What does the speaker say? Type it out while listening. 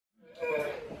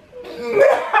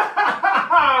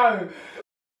go!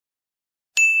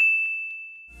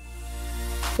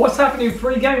 What's happening,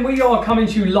 FreeGang? We are coming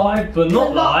to you live, but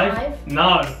not live.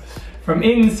 No, from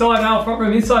inside our front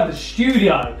room, inside the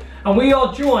studio. And we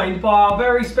are joined by our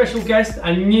very special guest,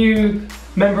 a new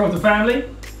member of the family,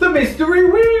 the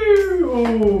Mystery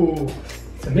Wheel.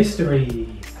 It's a mystery.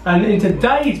 And in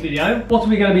today's video, what are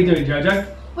we going to be doing,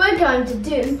 JoJo? We're going to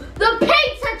do the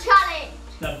pizza challenge.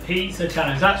 The pizza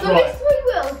challenge, that's right. The Mystery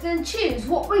Wheel is going to choose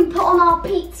what we put on our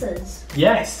pizzas.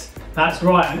 Yes, that's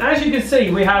right. And as you can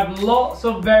see, we have lots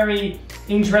of very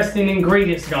interesting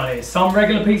ingredients to go here. Some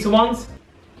regular pizza ones,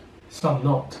 some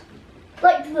not.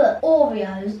 Like the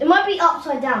Oreos. It might be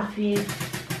upside down for you.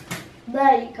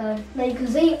 There you go. There you can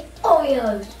see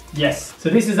Oreos. Yes, so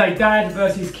this is a dad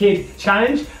versus kid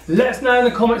challenge. Let us know in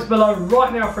the comments below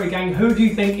right now, FreeGang, who do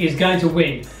you think is going to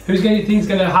win? Who's going to think is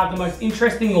going to have the most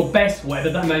interesting or best, whatever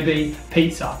that may be,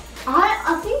 pizza?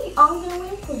 I think I'm going to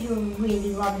win because you're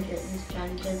really rubbish at these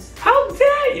challenges. How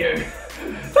dare you?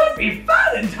 That'd be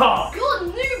fun and tough. You're a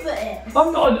noob at it.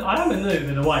 I am a noob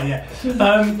in a way, yeah.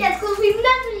 Yes, because we've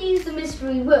never used the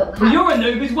Mystery Wheel. Well, you're a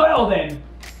noob as well then.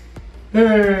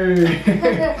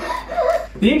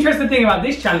 The interesting thing about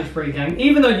this challenge, FreeGang,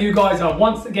 even though you guys are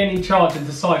once again in charge and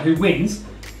decide who wins,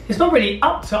 it's not really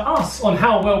up to us on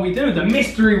how well we do. The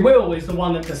Mystery Wheel is the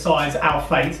one that decides our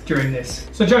fate during this.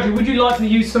 So JoJo, would you like to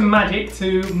use some magic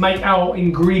to make our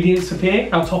ingredients appear,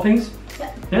 our toppings?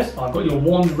 Yeah. Yes, I've got your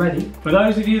wand ready. For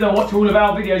those of you that watch all of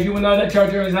our videos, you will know that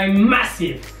JoJo is a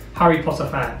massive Harry Potter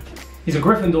fan. He's a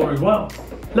Gryffindor as well.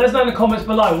 Let us know in the comments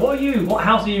below, what are you? What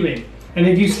house are you in? And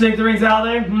if you Slytherins out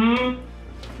there,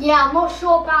 Yeah, I'm not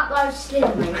sure about those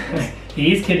Slytherins.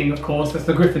 He is kidding, of course. That's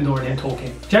the Gryffindor in him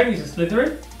talking. Jamie's a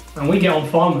Slytherin, and we get on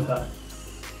fine with her.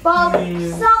 But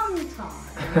sometimes.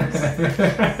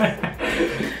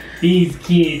 He's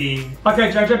kidding. Okay,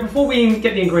 JoJo, before we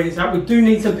get the ingredients out, we do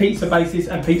need some pizza bases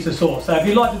and pizza sauce. So if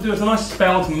you'd like to do us a nice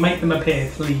spell to make them appear,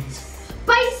 please.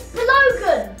 Base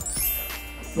Logan.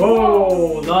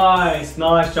 Oh, nice,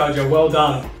 JoJo. Well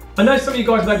done. I know some of you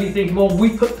guys may be thinking, well,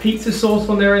 we put pizza sauce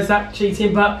on there, is that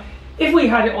cheating? But if we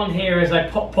had it on here as a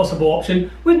possible option,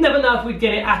 we'd never know if we'd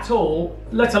get it at all,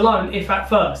 let alone if at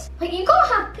first. But you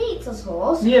gotta have pizza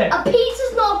sauce. Yeah. A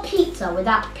pizza's not a pizza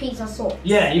without pizza sauce.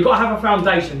 Yeah, you've got to have a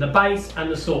foundation, the base and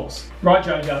the sauce. Right,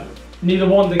 JoJo, need a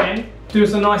wand again. Do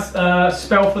us a nice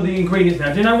spell for the ingredients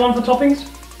now. Do you know one for toppings?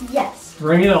 Yes.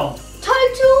 Bring it on.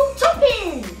 Total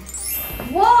toppings.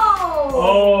 Whoa.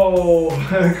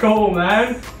 Oh, cool,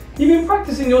 man. You've been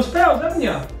practicing your spells, haven't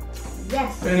you?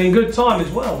 Yes. And in good time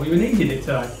as well. We needed it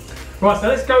today. Right, so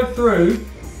let's go through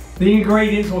the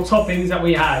ingredients or toppings that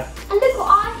we have. And look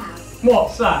what I have.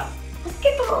 What's that? A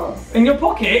Skittle. In your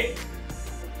pocket?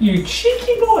 You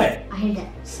cheeky boy. I hate it.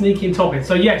 Sneaking toppings.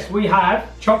 So yes, we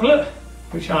have chocolate,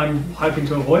 which I'm hoping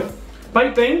to avoid.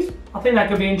 Baked beans, I think that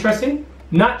could be interesting.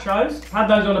 Nachos, had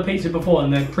those on a pizza before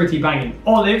and they're pretty banging.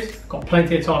 Olives, got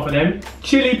plenty of time for them.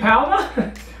 Chili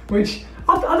powder, which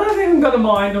I don't think I'm going to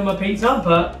mind on my pizza,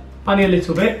 but only a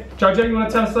little bit. JoJo, you want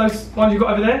to tell us those ones you've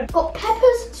got over there? Got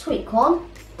peppers, sweet corn,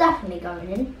 definitely going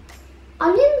in.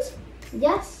 Onions,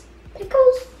 yes.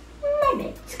 Pickles,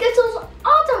 maybe. Skittles,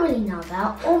 I don't really know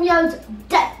about. Oreos,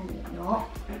 definitely not.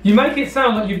 You make it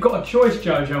sound like you've got a choice,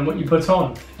 JoJo, on what you put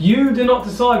on. You do not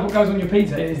decide what goes on your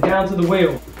pizza. It is down to the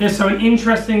wheel. Yes, so an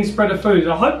interesting spread of foods.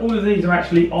 I hope all of these are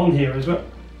actually on here as well.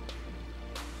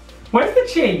 Where's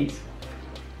the cheese?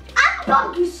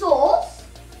 Barbecue sauce?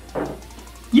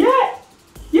 Yeah.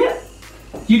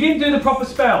 You didn't do the proper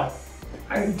spell.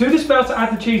 Do the spell to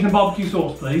add the cheese and barbecue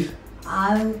sauce, please.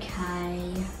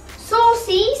 Okay.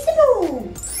 Saucy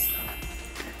sizzle.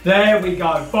 There we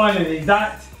go. Finally,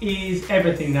 that is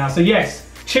everything now. So yes,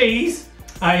 cheese,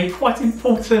 a quite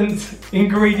important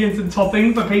ingredient and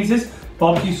topping for pizzas.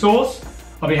 Barbecue sauce,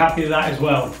 I'll be happy with that as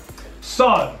well.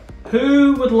 So,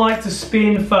 who would like to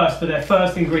spin first for their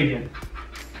first ingredient?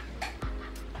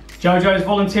 JoJo is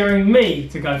volunteering me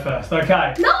to go first,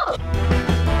 okay? No!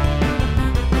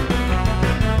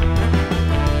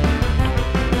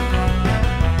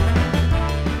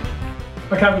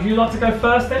 Okay, would you like to go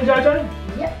first then, JoJo?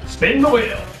 Yep. Spin the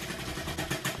wheel.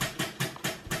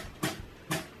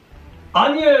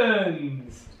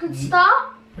 Onions! Good start?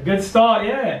 A good start,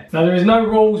 yeah. Now there is no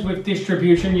rules with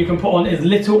distribution. You can put on as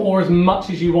little or as much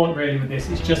as you want really with this.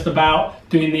 It's just about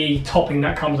doing the topping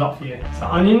that comes up for you. So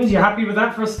onions, you happy with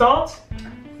that for a start?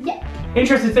 Yep.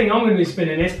 Interesting thing, I'm going to be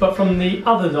spinning this, but from the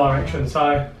other direction,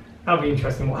 so that'll be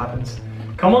interesting what happens.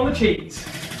 Come on the cheese.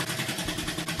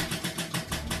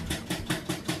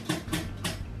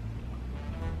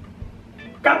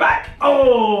 Go back!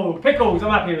 Oh, pickles,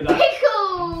 I'm happy with that.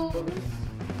 Pickles!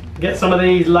 Get some of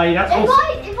these laid out. If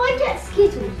I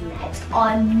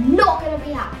I'm not going to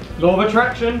be happy. Law of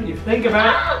attraction, you think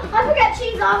about it. I forget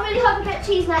cheese. I really hope I get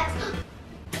cheese next.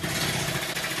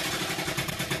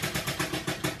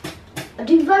 I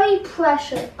do very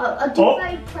precious.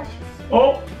 Very precious.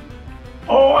 Oh!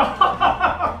 Oh!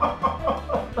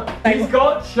 He's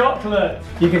got chocolate.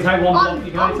 You can take one block.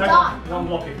 You can only take one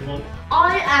block if you want.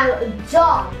 I am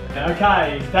done.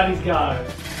 Okay, Daddy's go.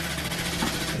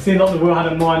 It seems like the wheel had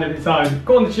a mind of its own.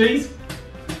 Go on, the cheese.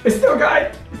 It's still going.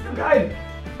 It's still going.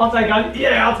 I'll take onions.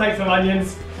 Yeah, I'll take some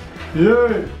onions.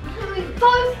 Yeah. We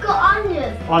both got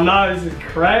onions. I know, this is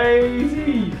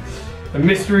crazy. The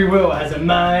mystery wheel has a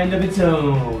mind of its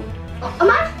own. I'm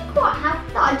actually quite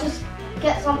happy that I just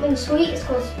get something sweet,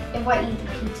 because if I eat the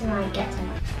pizza and I get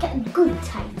a good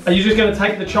taste. Are you just going to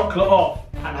take the chocolate off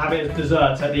and have it as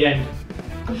dessert at the end?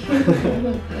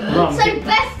 So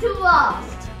best to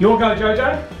last. Your go,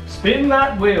 JoJo. Spin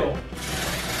that wheel.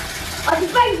 I did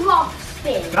very rough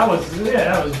spin. That was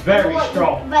very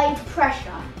strong. Very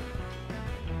pressure.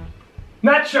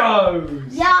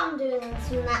 Nachos! Yeah, I'm doing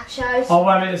some nachos. Oh,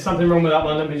 wait a minute, there's something wrong with that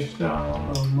one. Let me just...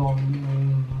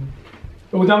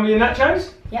 All done with your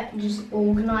nachos? Yep, just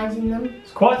organising them.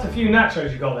 It's quite a few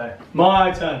nachos you got there. My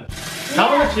turn.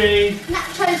 Come on the cheese.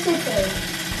 Nacho City.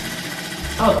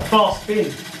 That was a fast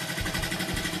spin.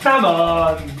 Come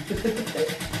on.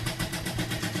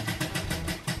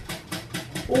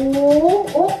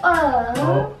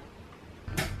 Oh.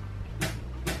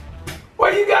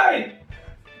 Where are you going?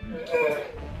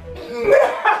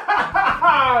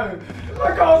 I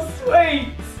got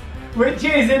sweets, which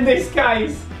is in this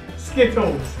case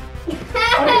Skittles. I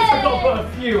guess I've got to put a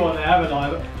few on there, haven't I?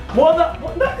 What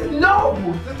no!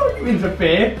 Don't you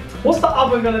interfere. What's the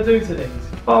oven going to do to these?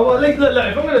 Oh, well, look,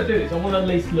 if I'm going to do this, I want to at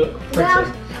least look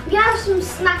pretty. We have some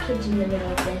snackage in the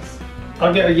middle of this.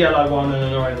 I'll get a yellow one and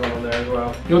an orange one on there as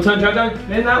well. Your turn, JoJo.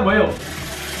 In that wheel.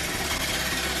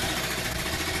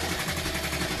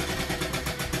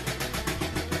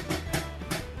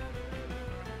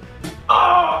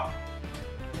 Ah!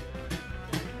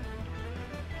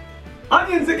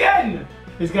 Onions again!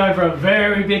 He's going for a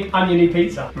very big oniony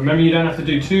pizza. Remember, you don't have to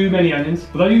do too many onions.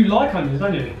 Although you like onions,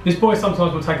 don't you? This boy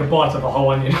sometimes will take a bite of a whole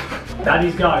onion.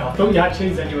 Daddy's go. I thought you had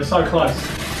cheese and you were so close.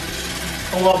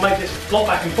 Oh, I'll make this flop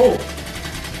back and forth.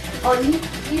 Oh,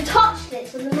 you touched it,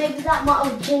 so then maybe that might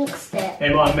have jinxed it.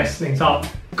 It might have messed things up.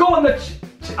 Go on the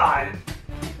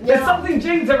There's something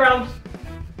jinxed around.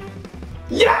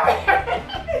 Yeah!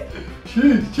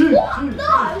 Cheese. What?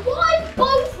 No, why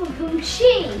both of them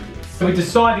cheese? So we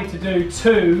decided to do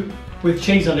 2 with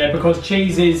cheese on there because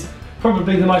cheese is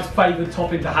probably the most favoured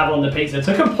topping to have on the pizza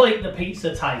to complete the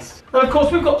pizza taste. And of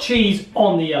course we've got cheese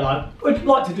on the yellow. We'd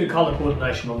like to do colour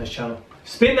coordination on this channel.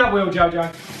 Spin that wheel,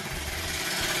 JoJo.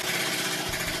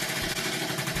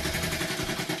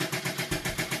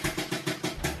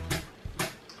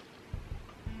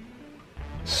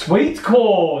 Sweet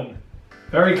corn.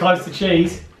 Very close to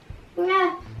cheese.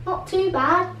 Yeah, not too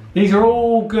bad. These are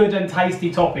all good and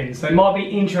tasty toppings. They might be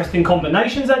interesting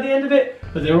combinations at the end of it,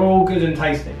 but they're all good and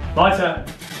tasty. My turn.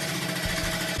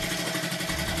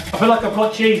 I feel like I've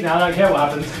got cheese now, I don't care what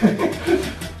happens.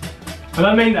 I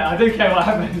don't mean that, I do care what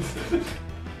happens.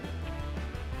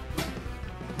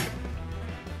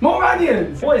 More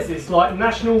onions! What is this, like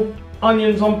National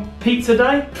Onions on Pizza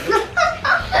Day?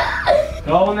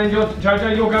 Oh, and then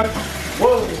JoJo, you'll go.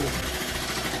 Whoa!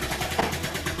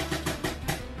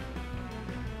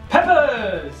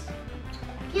 Peppers!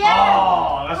 Yeah!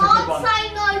 Oh, that's a good one. Can't say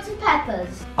no to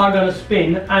peppers. I'm going to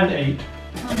spin and eat.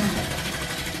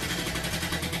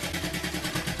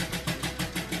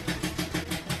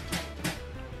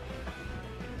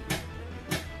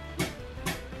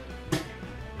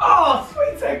 Oh,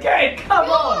 sweets again! Come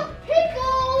on!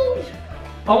 Pickles!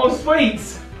 I want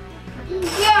sweets!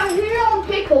 Yeah, you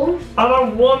want pickles. I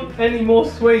don't want any more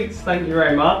sweets, thank you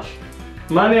very much.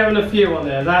 I'm only having a few on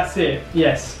there, that's it.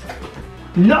 Yes.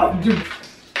 No!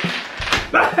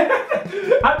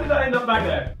 How did I end up back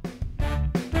there?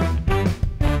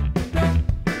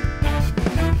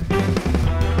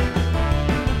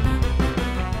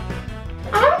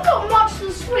 I haven't got much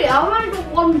to sweet. I've only got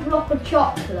 1 block of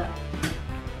chocolate.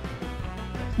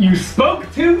 You spoke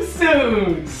too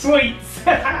soon! Sweets!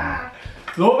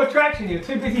 Law of attraction, you're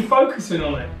too busy focusing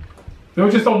on it. They were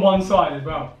just on one side as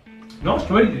well. Nice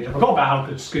to eat these. I forgot about how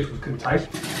good Skittles can taste.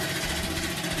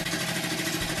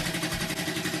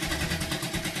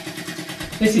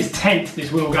 This is tense, this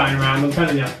wheel going around, I'm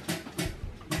telling you.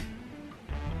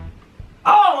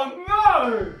 Oh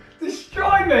no!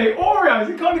 Destroyed me! Oreos,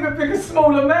 you can't even pick a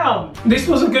small amount. This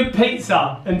was a good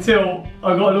pizza until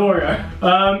I got an Oreo.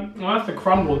 I'll have to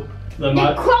crumble them.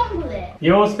 Yeah, crumble it.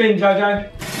 Your spin, JoJo.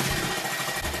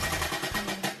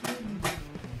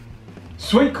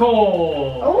 Sweet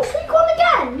corn. Oh, sweet corn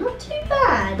again. Not too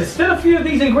bad. There's still a few of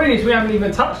these ingredients we haven't even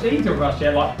touched either of us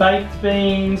yet, like baked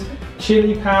beans,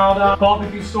 chili powder,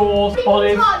 barbecue sauce,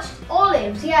 olives. Touched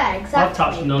olives, yeah, exactly. I've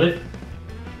touched an olive.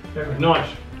 Very nice.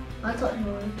 I touched an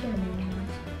olive too.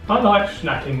 I like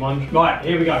snacking ones. Right,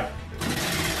 here we go.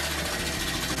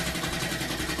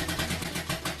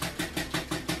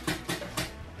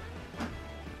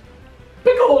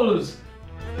 Pickles!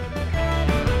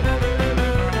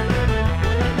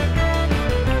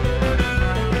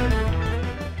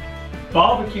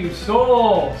 Barbecue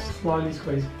sauce. Slowly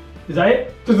squeeze. Is that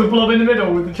it? Just a blob in the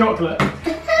middle with the chocolate.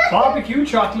 Barbecue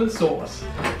chocolate sauce.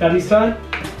 Daddy's turn.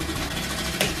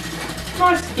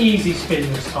 Nice easy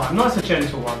spin this time. Nice and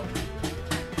gentle one.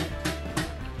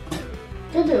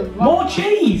 More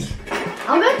cheese!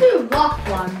 I'm going to do a rough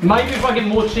one. Maybe if I get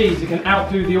more cheese, it can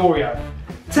outdo the Oreo.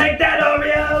 Take that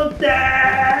Oreo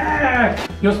there!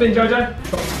 Your spin, JoJo?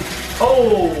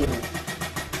 Oh!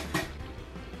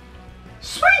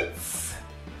 Sweets!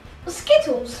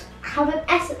 Skittles have an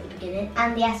S at the beginning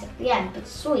and the S at the end, but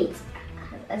sweets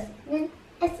have an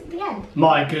S at the end.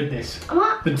 My goodness.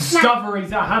 The discoveries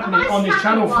that are happening on this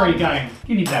channel, FreeGang.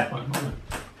 Give me that one.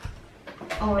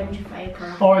 Orange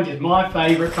favourite. Orange is my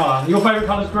favourite colour. Your favourite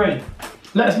colour's green.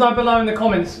 Let us know below in the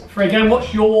comments, FreeGang,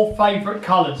 what's your favourite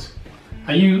colours?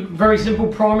 Are you very simple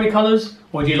primary colours,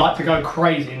 or do you like to go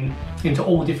crazy into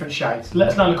all different shades? Let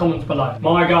us know in the comments below.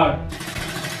 My go.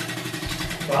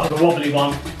 Well, that was a wobbly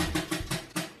one.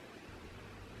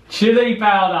 Chili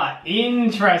powder,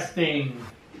 interesting.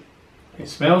 It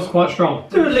smells quite strong.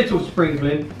 Do a little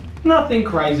sprinkling, nothing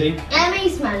crazy. Let me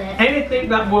smell it. Anything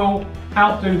that will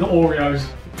outdo the Oreos.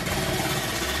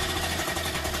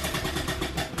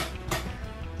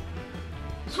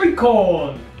 Sweet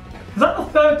corn. Is that the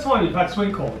third time you've had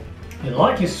sweet corn? You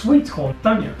like your sweet corn,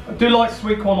 don't you? I do like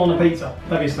sweet corn on a pizza.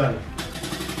 That is slow.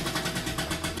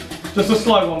 Just a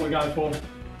slow one we're going for.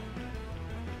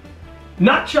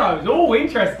 Nachos. Oh,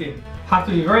 interesting. Have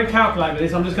to be very calculated with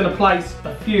this. I'm just going to place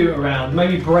a few around,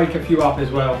 maybe break a few up as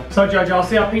well. So JoJo, I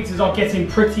see our pizzas are getting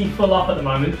pretty full up at the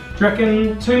moment. Do you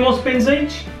reckon 2 more spins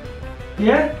each?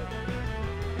 Yeah?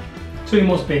 2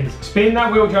 more spins. Spin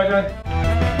that wheel, JoJo.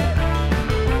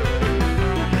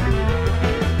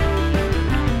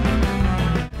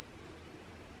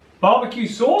 Barbecue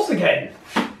sauce again.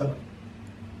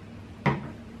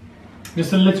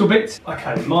 Just a little bit.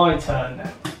 Okay, my turn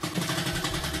now.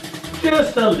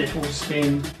 Just a little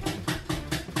spin.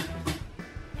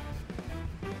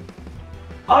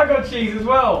 I got cheese as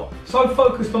well. So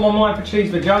focused on my mind for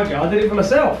cheese for JoJo, I did it for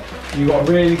myself. You got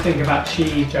to really think about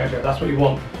cheese, JoJo. That's what you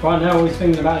want. Right now, all he's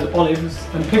thinking about is olives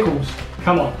and pickles.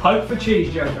 Come on, hope for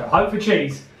cheese, JoJo. Hope for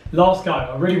cheese. Last go.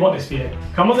 I really want this for you.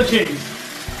 Come on, the cheese.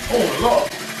 Oh, a lot.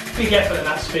 Big effort in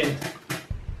that spin.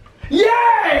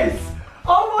 Yes!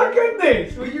 Oh my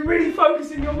goodness! Were you really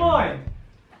focusing your mind?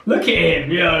 Look at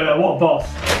him, yeah, what a boss.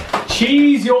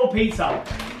 Cheese your pizza.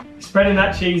 Spreading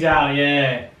that cheese out,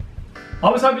 yeah. I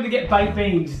was hoping to get baked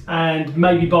beans and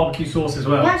maybe barbecue sauce as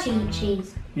well. You actually eat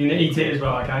cheese. You eat it as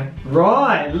well, okay.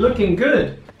 Right, looking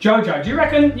good. JoJo, do you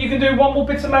reckon you can do one more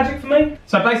bit of magic for me?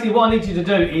 So basically what I need you to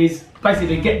do is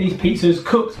basically get these pizzas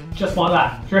cooked just like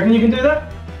that. Do you reckon you can do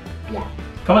that? Yeah.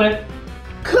 Come on in.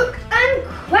 Cooked and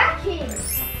cracking.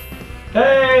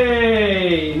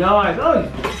 Hey, nice. Oh,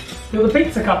 you're the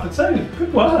pizza cutter too.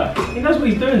 Good work. He knows what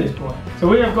he's doing, this boy. So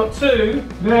we have got 2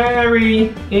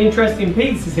 very interesting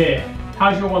pizzas here.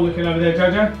 How's your one looking over there,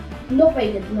 JoJo? Not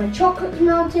very good. My chocolate's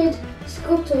melted.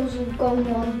 Skittles have gone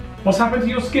wrong. What's happened to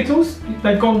your Skittles?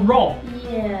 They've gone wrong.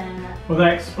 Yeah. Well,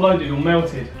 they exploded or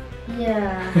melted.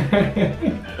 Yeah.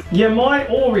 Yeah, my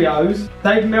Oreos,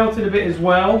 they've melted a bit as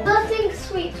well. I think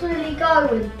sweets really go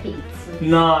with pizzas.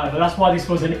 No, but that's why this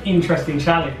was an interesting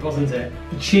challenge, wasn't it?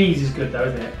 The cheese is good though,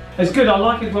 isn't it? It's good, I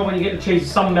like it as well when you get the cheese,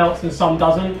 some melts and some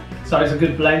doesn't. So it's a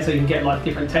good blend so you can get like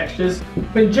different textures.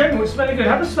 But in general, it's smelling good.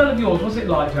 Have a smell of yours. What's it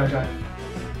like, JoJo?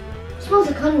 It smells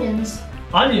like onions.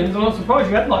 Onions? I'm not surprised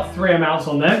you had like 3 amounts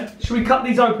on there. Should we cut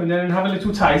these open then and have a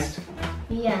little taste?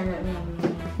 Yeah,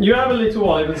 no. You have a little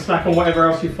olive and snack on whatever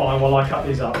else you find while I cut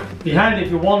these up. It'd be handy if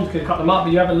your wands could cut them up,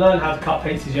 but you haven't learned how to cut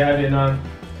pizzas yet, have you?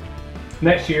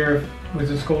 Next year of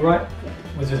Wizard School, right?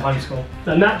 Wizard High School.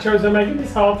 The nachos are making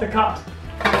this hard to cut.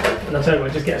 And I'll tell you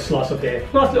what, just get a slice of here.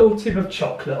 Nice little tip of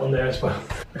chocolate on there as well.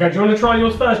 Okay, do you want to try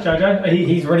yours first, JoJo?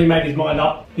 He's already made his mind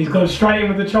up. He's gone straight in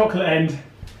with the chocolate end.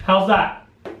 How's that?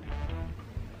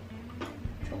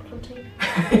 Chocolatey.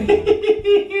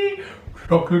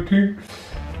 Chocolatey.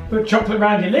 Put chocolate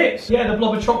around your lips. Yeah, the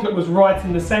blob of chocolate was right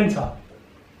in the centre.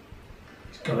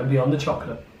 It's got to be on the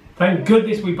chocolate. Thank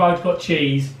goodness we both got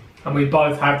cheese and we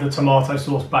both have the tomato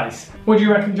sauce base. What do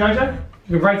you reckon, JoJo?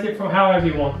 You can rate it from however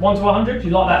you want. 1 to 100?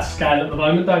 You like that scale at the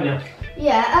moment, don't you?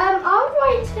 Yeah, I would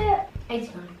rate it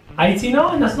 89.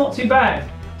 89? That's not too bad.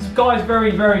 This guy's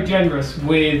very, very generous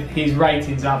with his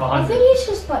ratings out of 100. I think it's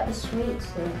just like the sweets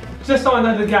though. Just so I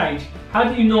know the gauge, how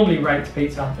do you normally rate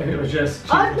pizza if it was just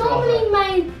cheese? I'd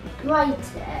normally rate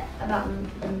it about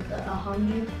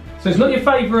 100. So it's not your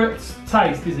favourite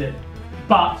taste, is it?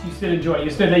 But you still enjoy it,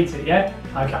 you still eat it, yeah?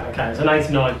 Okay, it's an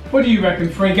 89. What do you reckon,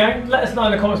 FreeGang? Let us know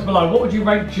in the comments below. What would you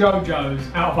rate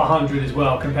JoJo's out of 100 as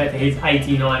well, compared to his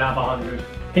 89 out of 100?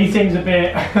 He seems a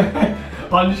bit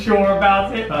unsure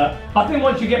about it, but I think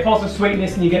once you get past the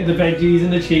sweetness and you get the veggies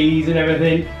and the cheese and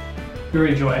everything, you'll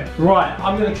enjoy it. Right,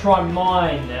 I'm gonna try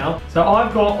mine now. So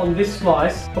I've got on this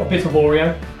slice, got a bit of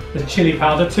Oreo, the chili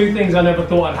powder, 2 things I never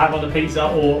thought I'd have on a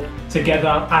pizza or together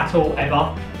at all,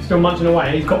 ever. Still munching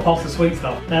away, he's got past the sweet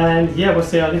stuff. And yeah, we'll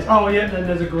see how this, oh yeah, then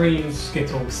there's a green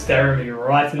Skittle staring me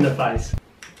right in the face.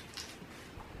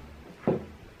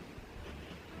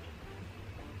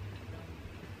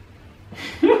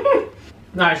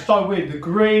 Now it's so weird, the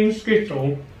green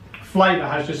Skittle flavour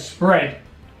has just spread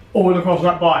all across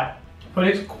that bite. But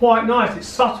it's quite nice, it's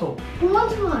subtle. From 1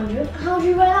 to 100, how do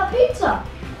you rate that pizza?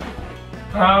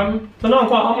 I'm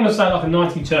gonna say like a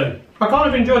 92. I kind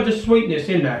of enjoyed the sweetness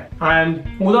in there, and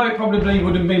although it probably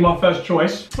wouldn't be my first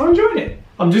choice, I enjoyed it.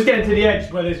 I'm just getting to the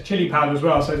edge where there's chili powder as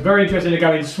well, so it's very interesting to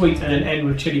go in sweet and then end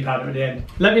with chili powder at the end.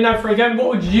 Let me know, FreeGang, what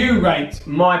would you rate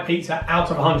my pizza out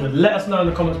of 100? Let us know in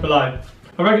the comments below.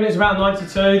 I reckon it's about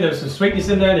 92, there's some sweetness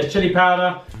in there, there's chili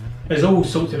powder, there's all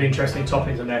sorts of interesting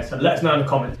toppings in there, so let us know in the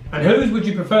comments. And whose would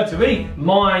you prefer to eat,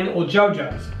 mine or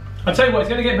JoJo's? I'll tell you what, it's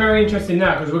going to get very interesting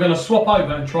now because we're going to swap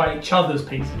over and try each other's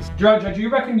pizzas. JoJo, do you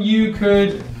reckon you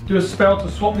could do a spell to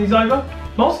swap these over?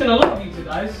 I'm asking a lot of you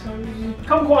today, so you've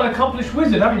become quite an accomplished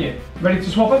wizard, haven't you? Ready to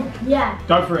swap them? Yeah.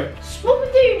 Go for it.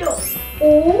 Swap-a-doodle.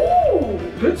 Ooh.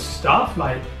 Good stuff,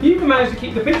 mate. You even managed to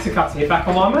keep the pizza cuts here back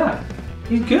on my map.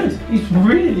 He's good. He's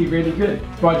really, really good.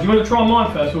 Right, do you want to try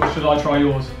mine first or should I try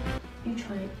yours? You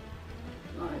try it.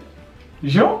 Right. You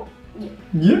sure? Yeah.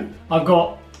 Yeah. I've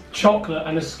got chocolate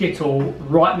and a Skittle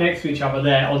right next to each other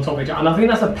there on top of each other, and I think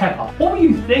that's a pepper. What were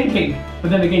you thinking?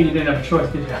 But then again, you didn't have a choice,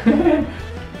 did you?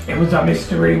 It was a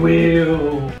mystery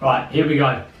wheel. Right, here we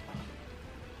go.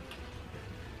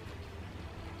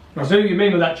 I see what you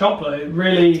mean with that chocolate. It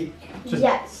really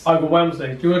just overwhelms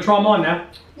things. Do you want to try mine now?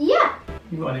 Yeah.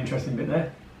 You've got an interesting bit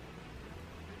there.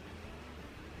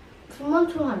 From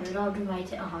 1 to 100, I would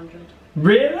rate it 100.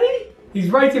 Really? He's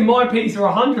rating my pizza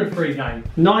 100, FreeGang.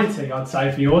 90, I'd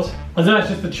say, for yours. I don't know, it's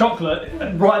just the chocolate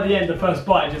right at the end, the first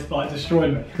bite, just like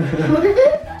destroyed me.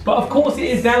 But of course, it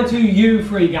is down to you,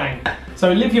 FreeGang.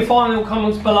 So leave your final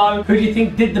comments below. Who do you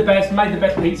think did the best, made the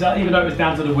best pizza, even though it was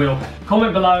down to the wheel?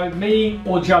 Comment below, me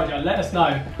or JoJo, let us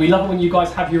know. We love it when you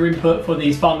guys have your input for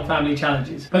these fun family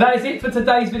challenges. But that is it for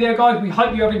today's video, guys. We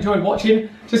hope you have enjoyed watching.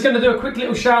 Just going to do a quick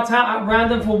little shout out at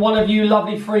random for one of you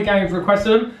lovely FreeGang who've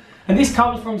requested them. And this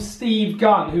comes from Steve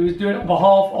Gunn, who is doing it on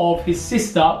behalf of his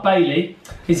sister, Bailey.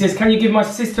 He says, can you give my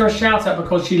sister a shout out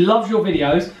because she loves your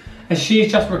videos and she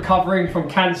is just recovering from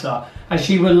cancer and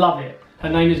she will love it. Her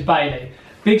name is Bailey.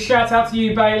 Big shout out to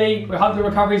you, Bailey. We hope the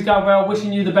recovery's going well,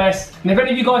 wishing you the best. And if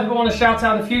any of you guys ever want a shout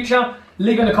out in the future,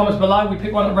 leave in the comments below. We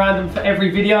pick one at random for every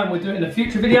video and we'll do it in a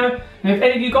future video. And if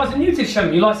any of you guys are new to this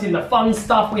channel, you like seeing the fun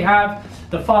stuff we have,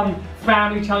 the fun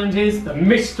family challenges, the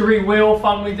mystery wheel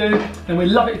fun we do, then we'd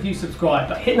love it if you subscribe.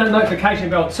 But hit that notification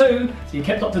bell too, so you're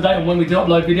kept up to date on when we do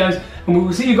upload videos. And we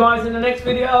will see you guys in the next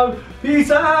video.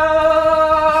 Peace out!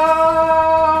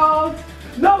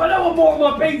 No, I don't want more of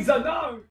my pizza, no!